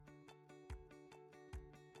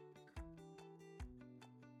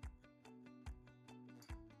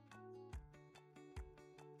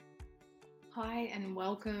Hi, and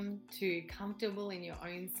welcome to Comfortable in Your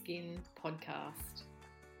Own Skin podcast.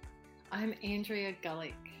 I'm Andrea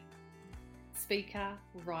Gullick, speaker,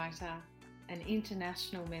 writer, and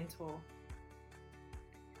international mentor.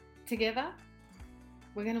 Together,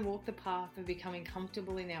 we're going to walk the path of becoming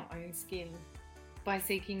comfortable in our own skin by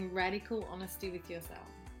seeking radical honesty with yourself,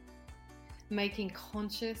 making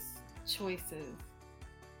conscious choices,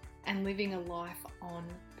 and living a life on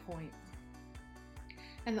point.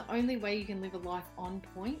 And the only way you can live a life on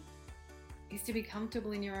point is to be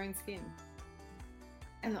comfortable in your own skin.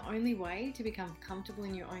 And the only way to become comfortable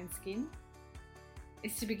in your own skin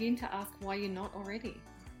is to begin to ask why you're not already.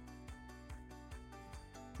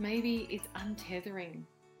 Maybe it's untethering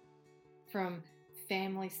from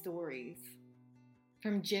family stories,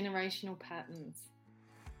 from generational patterns.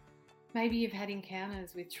 Maybe you've had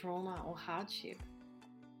encounters with trauma or hardship.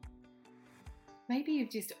 Maybe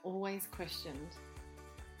you've just always questioned,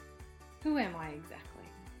 who am I exactly?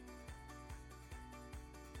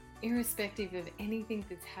 Irrespective of anything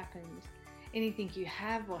that's happened, anything you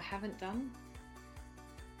have or haven't done,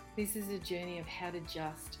 this is a journey of how to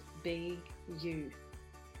just be you,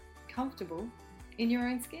 comfortable in your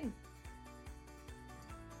own skin.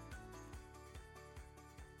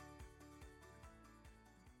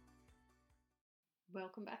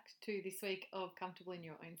 Welcome back to this week of Comfortable in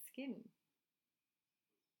Your Own Skin.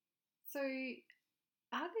 So,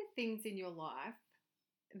 are there things in your life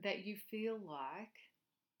that you feel like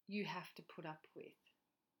you have to put up with?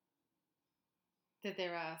 That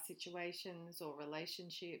there are situations or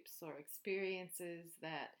relationships or experiences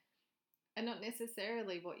that are not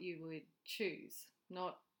necessarily what you would choose,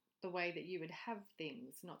 not the way that you would have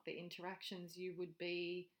things, not the interactions you would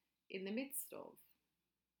be in the midst of.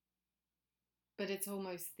 But it's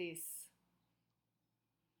almost this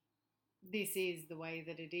is the way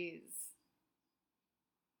that it is,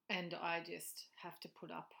 and I just have to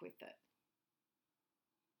put up with it.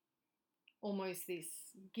 Almost this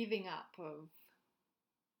giving up of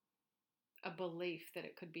a belief that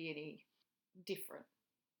it could be any different.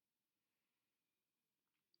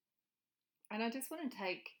 And I just want to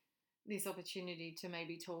take this opportunity to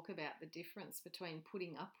maybe talk about the difference between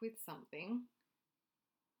putting up with something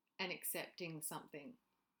and accepting something.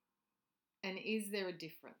 And is there a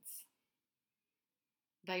difference?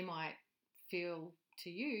 They might feel to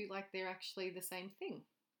you like they're actually the same thing.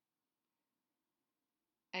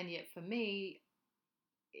 And yet for me,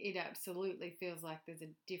 it absolutely feels like there's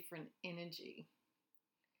a different energy.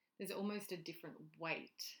 There's almost a different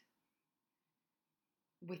weight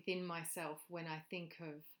within myself when I think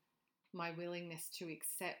of my willingness to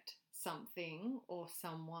accept something or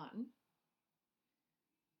someone,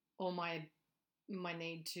 or my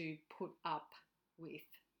need to put up with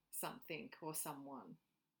something or someone.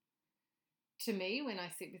 To me, when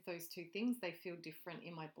I sit with those two things, they feel different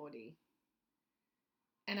in my body.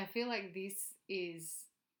 And I feel like this is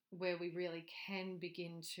where we really can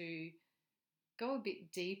begin to go a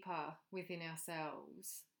bit deeper within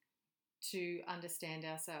ourselves, to understand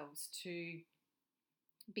ourselves, to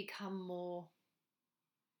become more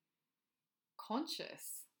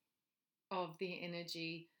conscious of the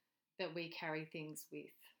energy that we carry things with.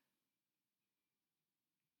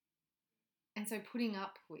 And so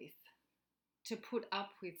to put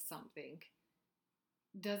up with something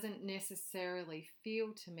doesn't necessarily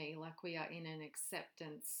feel to me like we are in an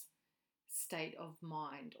acceptance state of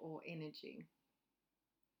mind or energy.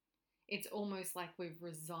 It's almost like we've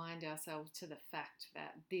resigned ourselves to the fact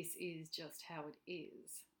that this is just how it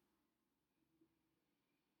is.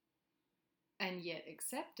 And yet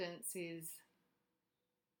acceptance is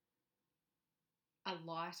a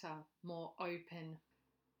lighter, more open,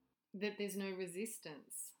 that there's no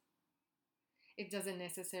resistance. It doesn't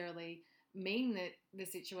necessarily mean that the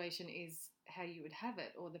situation is how you would have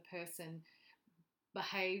it, or the person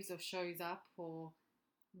behaves or shows up or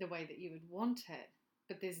the way that you would want it,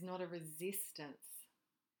 but there's not a resistance.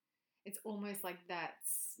 It's almost like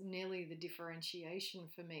that's nearly the differentiation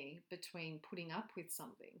for me between putting up with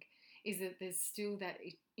something, is that there's still that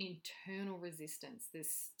internal resistance. There's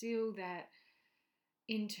still that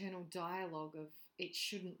internal dialogue of it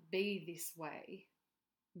shouldn't be this way,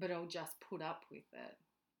 but I'll just put up with it.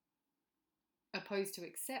 Opposed to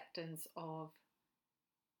acceptance of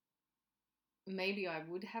maybe I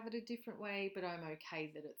would have it a different way, but I'm okay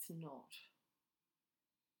that it's not.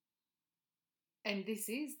 And this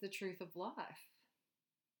is the truth of life,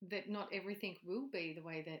 that not everything will be the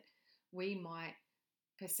way that we might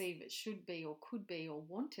perceive it should be or could be or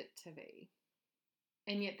want it to be.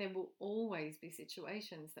 And yet there will always be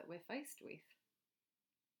situations that we're faced with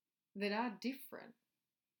that are different,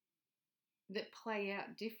 that play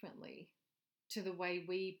out differently, to the way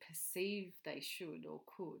we perceive they should or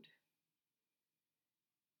could.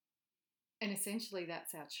 And essentially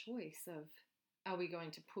that's our choice of, are we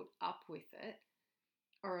going to put up with it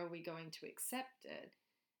or are we going to accept it?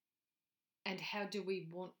 And how do we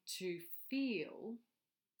want to feel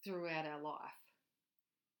throughout our life?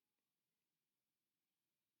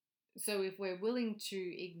 So if we're willing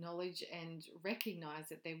to acknowledge and recognize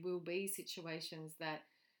that there will be situations that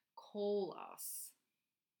call us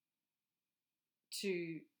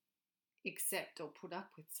to accept or put up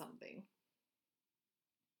with something,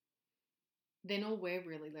 then all we're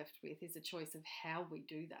really left with is a choice of how we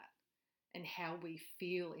do that and how we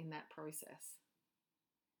feel in that process.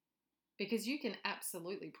 Because you can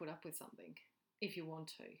absolutely put up with something if you want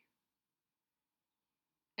to.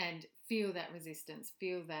 And feel that resistance,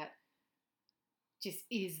 feel that just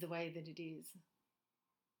is the way that it is.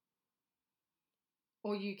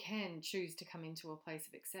 Or you can choose to come into a place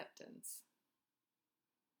of acceptance.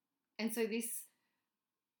 And so this,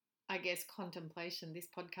 I guess, contemplation, this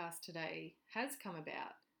podcast today has come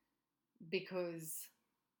about because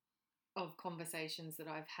of conversations that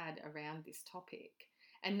I've had around this topic,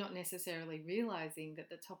 and not necessarily realizing that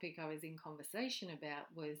the topic I was in conversation about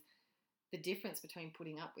was the difference between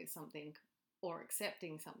putting up with something or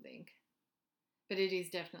accepting something. But it is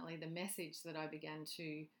definitely the message that I began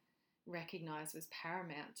to recognize was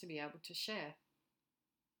paramount to be able to share.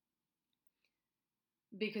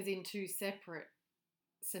 Because in two separate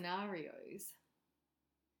scenarios,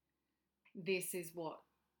 this is what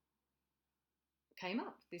came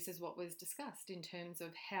up. This is what was discussed in terms of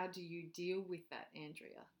how do you deal with that,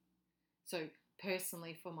 Andrea? So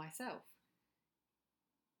personally for myself.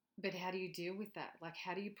 But how do you deal with that? Like,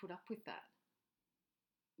 how do you put up with that?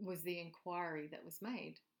 Was the inquiry that was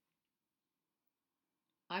made.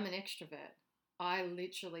 I'm an extrovert. I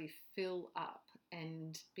literally fill up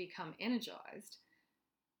and become energized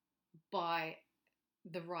by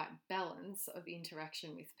the right balance of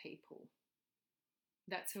interaction with people.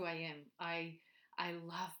 That's who I am. I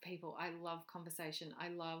love people. I love conversation. I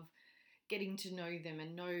love getting to know them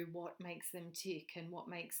and know what makes them tick and what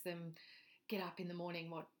makes them get up in the morning,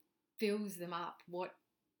 what fills them up, what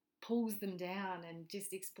pulls them down, and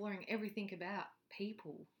just exploring everything about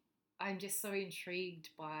people. I'm just so intrigued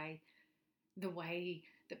by the way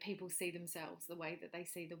that people see themselves, the way that they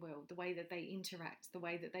see the world, the way that they interact, the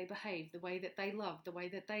way that they behave, the way that they love, the way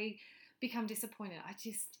that they become disappointed.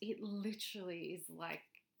 It literally is like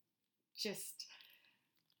just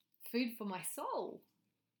food for my soul.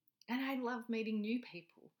 And I love meeting new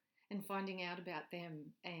people and finding out about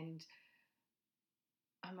them. And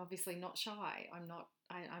I'm obviously not shy. I'm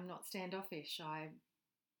not standoffish.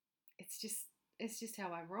 It's just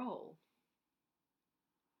how I roll.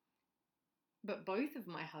 But both of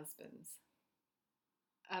my husbands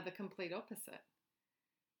are the complete opposite.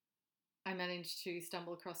 I managed to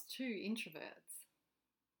stumble across two introverts.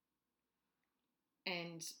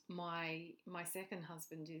 And my second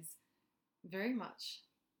husband is very much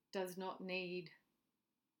does not need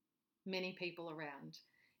many people around.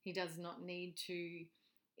 He does not need to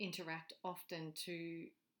interact often to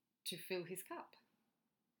fill his cup.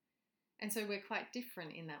 And so we're quite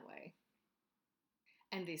different in that way.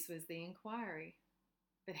 And this was the inquiry.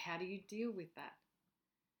 But how do you deal with that?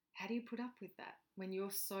 How do you put up with that when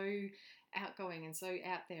you're so outgoing and so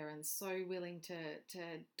out there and so willing to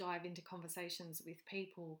dive into conversations with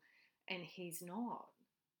people and he's not?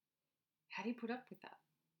 How do you put up with that?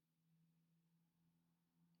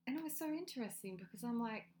 And it was so interesting because I'm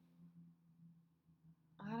like,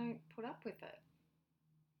 I don't put up with it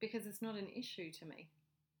because it's not an issue to me.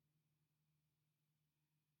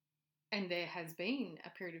 And there has been a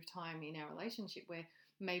period of time in our relationship where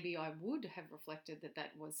maybe I would have reflected that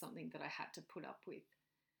that was something that I had to put up with.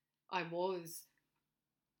 I was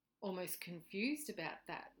almost confused about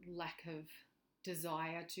that lack of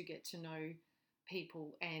desire to get to know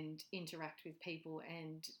people and interact with people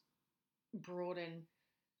and broaden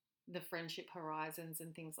the friendship horizons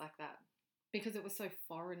and things like that, because it was so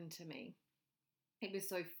foreign to me. It was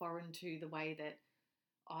so foreign to the way that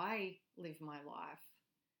I live my life.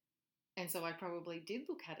 And so I probably did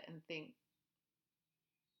look at it and think,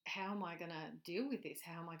 how am I going to deal with this?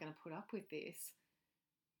 How am I going to put up with this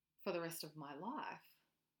for the rest of my life?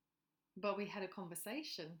 But we had a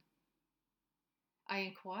conversation. I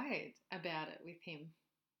inquired about it with him,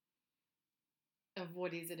 of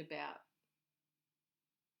what is it about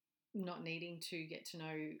not needing to get to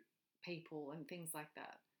know people and things like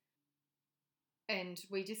that. And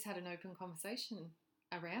we just had an open conversation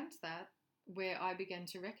around that, where I began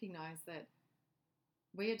to recognize that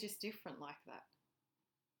we are just different like that.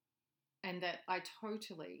 and that I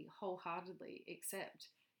totally, wholeheartedly accept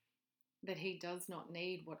that he does not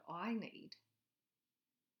need what I need.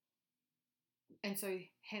 And so,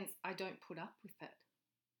 hence, I don't put up with it.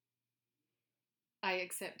 I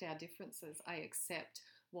accept our differences. I accept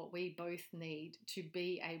what we both need to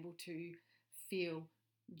be able to feel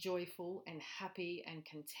joyful and happy and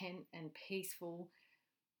content and peaceful.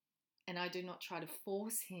 And I do not try to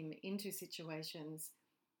force him into situations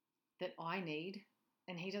that I need,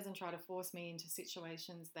 and he doesn't try to force me into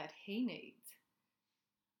situations that he needs.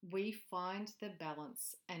 We find the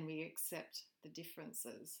balance and we accept the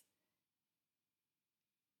differences.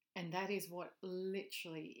 And that is what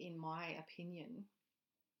literally, in my opinion,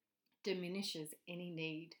 diminishes any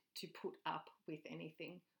need to put up with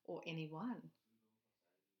anything or anyone,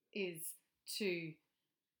 is to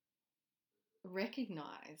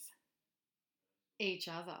recognize each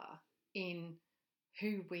other in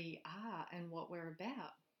who we are and what we're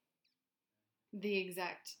about. The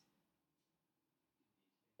exact,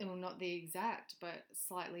 well, not the exact, but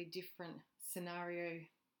slightly different scenario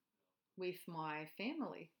with my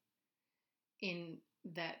family, in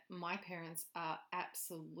that my parents are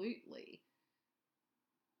absolutely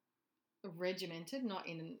regimented, not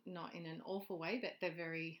in an awful way, but they're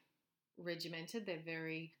very regimented, they're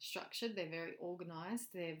very structured, they're very organized,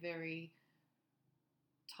 they're very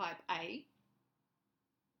type A.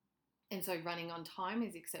 And so running on time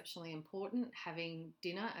is exceptionally important. Having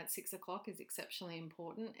dinner at 6 o'clock is exceptionally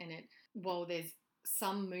important. And while there's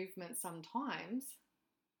some movement sometimes,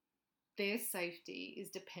 their safety is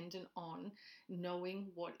dependent on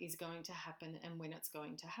knowing what is going to happen and when it's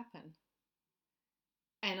going to happen.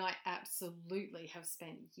 And I absolutely have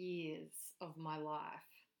spent years of my life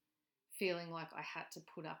feeling like I had to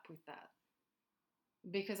put up with that,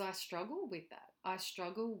 because I struggle with that. I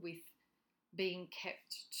struggle with being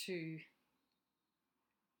kept to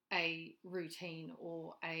a routine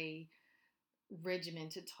or a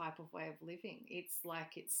regimented type of way of living. It's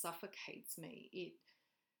like it suffocates me.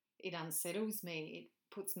 It unsettles me.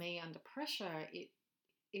 It puts me under pressure.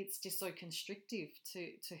 It's just so constrictive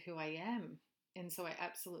to who I am. And so I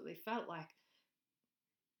absolutely felt like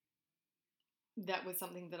that was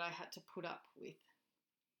something that I had to put up with.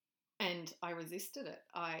 And I resisted it.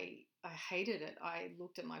 I hated it. I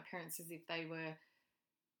looked at my parents as if they were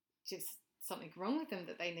just something wrong with them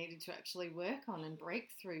that they needed to actually work on and break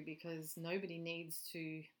through, because nobody needs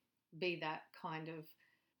to be that kind of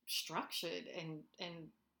structured and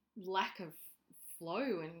lack of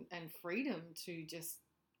flow and freedom to just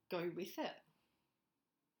go with it.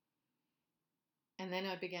 And then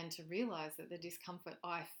I began to realize that the discomfort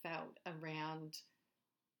I felt around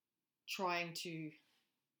trying to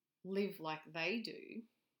live like they do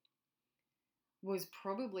was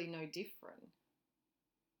probably no different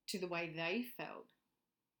to the way they felt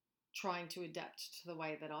trying to adapt to the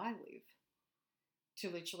way that I live.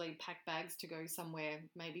 To literally pack bags to go somewhere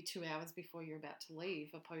maybe 2 hours before you're about to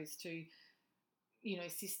leave, opposed to,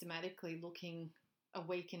 systematically looking a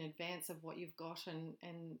week in advance of what you've got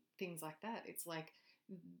and things like that. It's like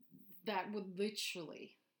that would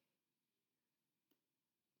literally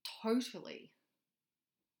totally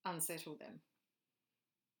unsettle them.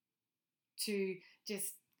 To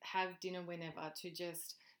just have dinner whenever, to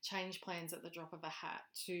just change plans at the drop of a hat,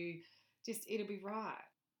 to just, it'll be right.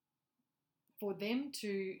 For them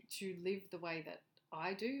to live the way that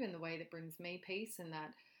I do and the way that brings me peace and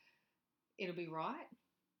that it'll be right,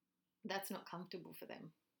 that's not comfortable for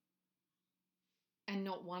them. And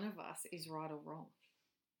not one of us is right or wrong.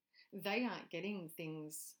 They aren't getting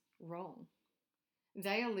things wrong.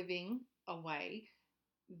 They are living a way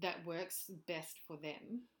that works best for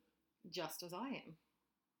them, just as I am.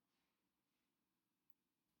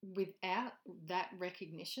 Without that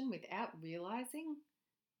recognition, without realizing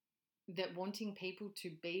that wanting people to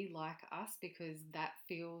be like us because that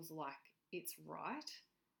feels like it's right,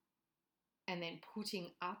 and then putting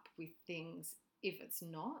up with things if it's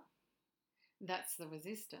not, that's the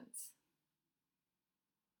resistance.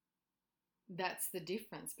 That's the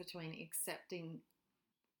difference between accepting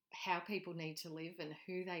how people need to live and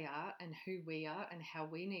who they are and who we are and how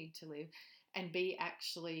we need to live, and be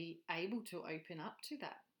actually able to open up to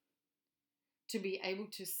that, to be able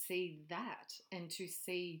to see that and to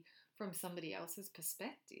see from somebody else's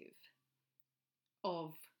perspective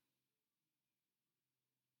of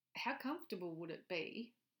how comfortable would it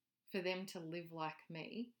be for them to live like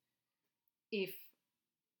me if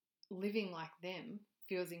living like them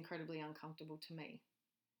feels incredibly uncomfortable to me.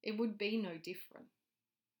 It would be no different.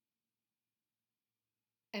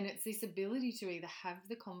 And it's this ability to either have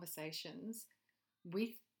the conversations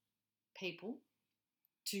with people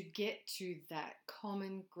to get to that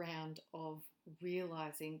common ground of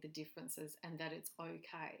realizing the differences and that it's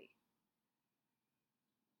okay.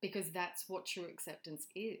 Because that's what true acceptance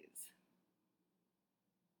is.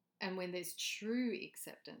 And when there's true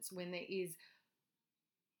acceptance, when there is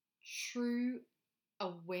true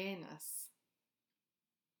awareness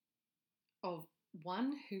of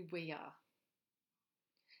one, who we are,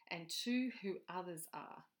 and two, who others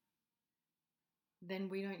are, then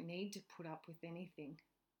we don't need to put up with anything.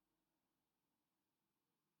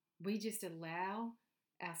 We just allow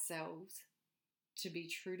ourselves to be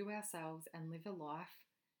true to ourselves and live a life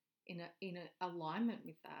in a alignment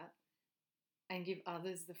with that, and give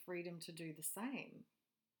others the freedom to do the same.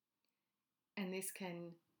 And this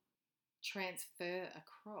can transfer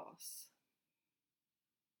across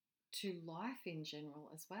to life in general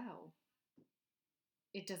as well.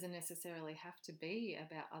 It doesn't necessarily have to be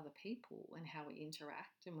about other people and how we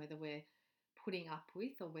interact and whether we're putting up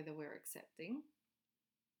with or whether we're accepting.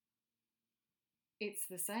 It's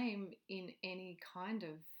the same in any kind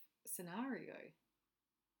of scenario.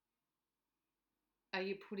 Are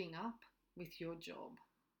you putting up with your job?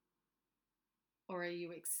 Or are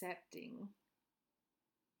you accepting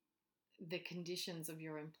the conditions of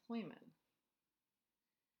your employment?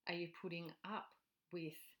 Are you putting up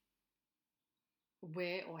with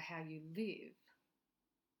where or how you live?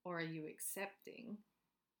 Or are you accepting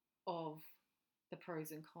of the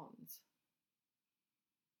pros and cons?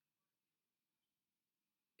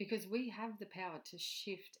 Because we have the power to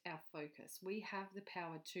shift our focus. We have the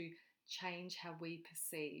power to change how we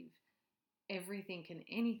perceive everything and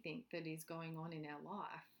anything that is going on in our life.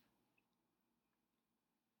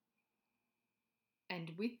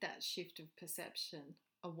 And with that shift of perception,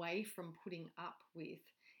 away from putting up with,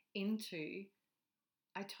 into,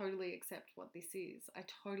 I totally accept what this is. I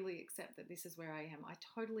totally accept that this is where I am. I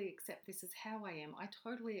totally accept this is how I am. I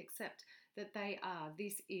totally accept that they are,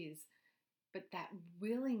 this is. But that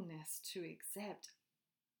willingness to accept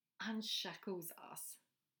unshackles us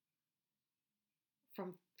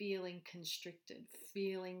from feeling constricted,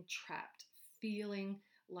 feeling trapped, feeling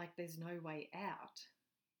like there's no way out.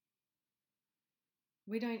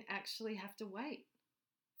 We don't actually have to wait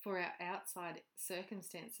for our outside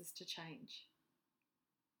circumstances to change,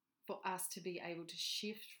 for us to be able to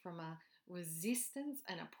shift from a resistance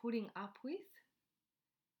and a putting up with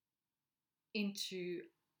into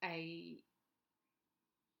a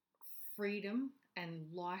freedom and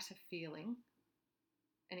lighter feeling,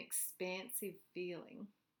 an expansive feeling,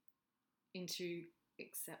 into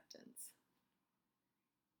acceptance.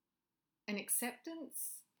 And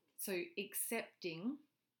acceptance, so accepting,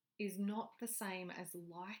 is not the same as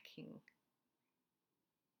liking.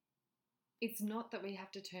 It's not that we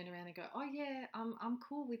have to turn around and go, oh yeah, I'm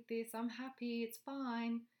cool with this, I'm happy, it's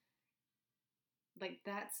fine. Like,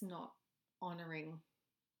 that's not honoring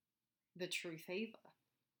the truth either.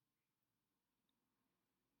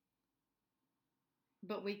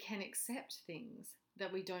 But we can accept things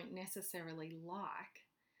that we don't necessarily like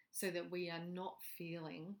so that we are not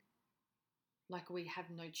feeling like we have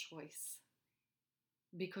no choice,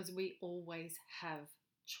 because we always have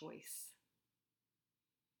choice.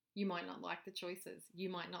 You might not like the choices. You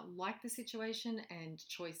might not like the situation, and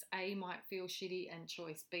choice A might feel shitty and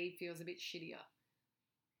choice B feels a bit shittier.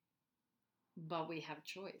 But we have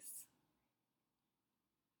choice.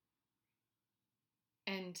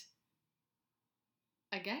 And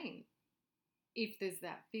again, if there's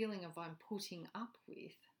that feeling of I'm putting up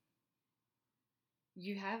with,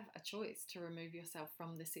 you have a choice to remove yourself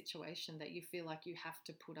from the situation that you feel like you have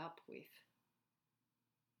to put up with.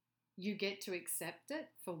 You get to accept it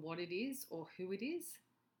for what it is or who it is,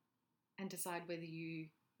 and decide whether you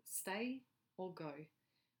stay or go,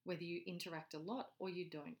 whether you interact a lot or you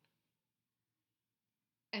don't.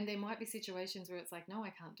 And there might be situations where it's like, no, I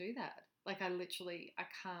can't do that. Like, I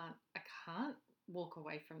can't walk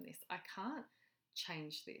away from this. I can't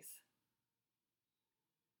change this.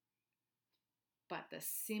 But the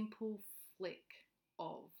simple flick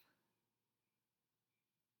of,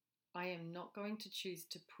 I am not going to choose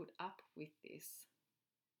to put up with this.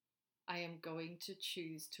 I am going to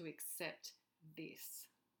choose to accept this.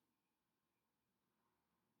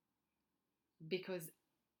 Because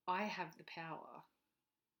I have the power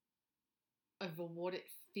over what it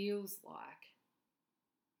feels like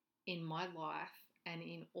in my life and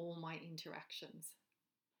in all my interactions.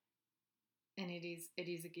 And it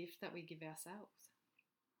is a gift that we give ourselves.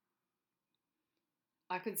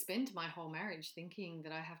 I could spend my whole marriage thinking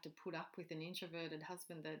that I have to put up with an introverted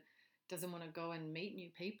husband that doesn't want to go and meet new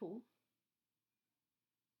people.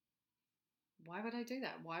 Why would I do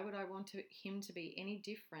that? Why would I want him to be any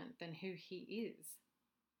different than who he is?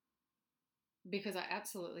 because I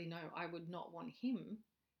absolutely know I would not want him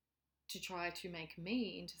to try to make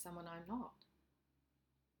me into someone I'm not.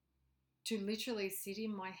 To literally sit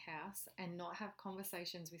in my house and not have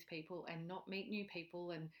conversations with people and not meet new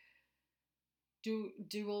people and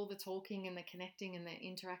do all the talking and the connecting and the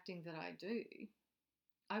interacting that I do,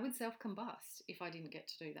 I would self-combust if I didn't get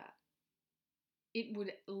to do that. It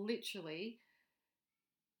would literally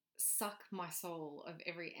suck my soul of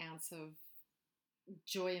every ounce of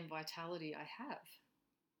joy and vitality I have.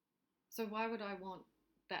 So why would I want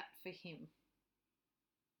that for him?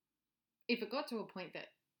 If it got to a point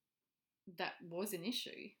that was an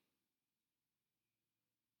issue,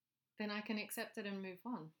 then I can accept it and move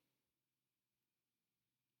on.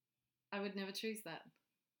 I would never choose that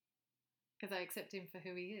because I accept him for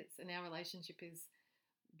who he is, and our relationship is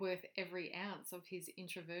worth every ounce of his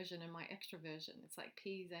introversion and my extroversion. It's like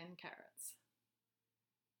peas and carrots.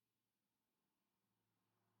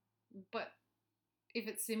 But if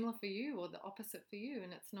it's similar for you or the opposite for you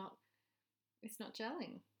and it's not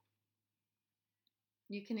gelling,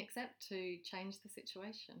 you can accept to change the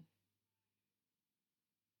situation.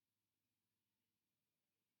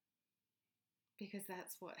 Because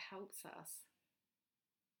that's what helps us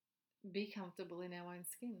be comfortable in our own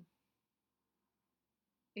skin,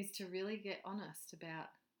 is to really get honest about,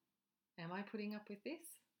 am I putting up with this?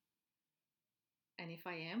 And if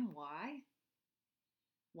I am, why?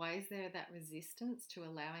 Why is there that resistance to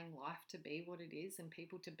allowing life to be what it is and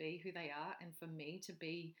people to be who they are and for me to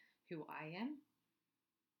be who I am?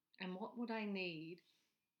 And what would I need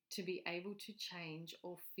to be able to change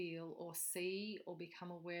or feel or see or become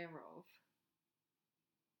aware of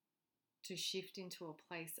to shift into a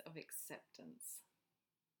place of acceptance?